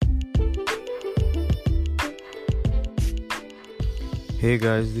Hey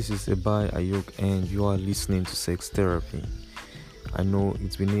guys, this is Ebai Ayok and you are listening to Sex Therapy. I know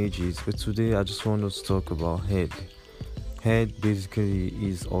it's been ages, but today I just want us to talk about head. Head basically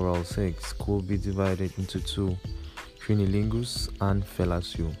is oral sex, could be divided into two, cunnilingus and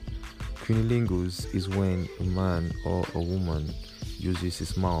fellatio. Cunnilingus is when a man or a woman uses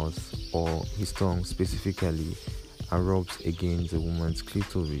his mouth or his tongue specifically and rubs against a woman's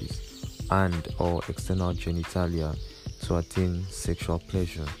clitoris and or external genitalia to attain sexual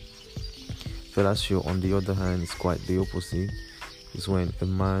pleasure. Fellatio, on the other hand, is quite the opposite. Is when a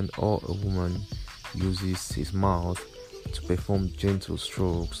man or a woman uses his mouth to perform gentle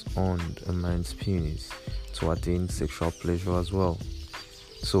strokes on a man's penis to attain sexual pleasure as well.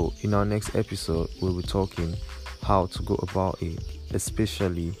 So, in our next episode, we'll be talking how to go about it,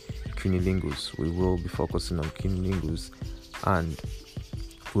 especially cunnilingus. We will be focusing on cunnilingus and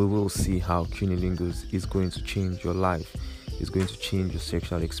we will see how cunnilingus is going to change your life, is going to change your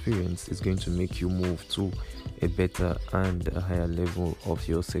sexual experience, is going to make you move to a better and a higher level of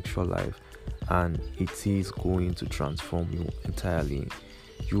your sexual life, and it is going to transform you entirely.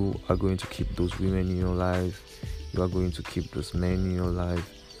 You are going to keep those women in your life, you are going to keep those men in your life,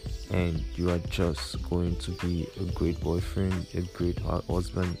 and you are just going to be a great boyfriend, a great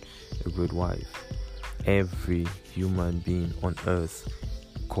husband, a great wife. Every human being on earth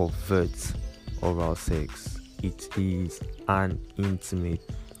covets oral sex. It is an intimate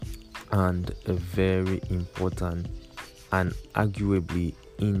and a very important and arguably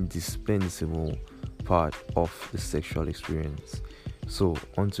indispensable part of the sexual experience. So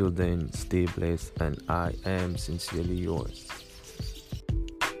until then, stay blessed and I am sincerely yours.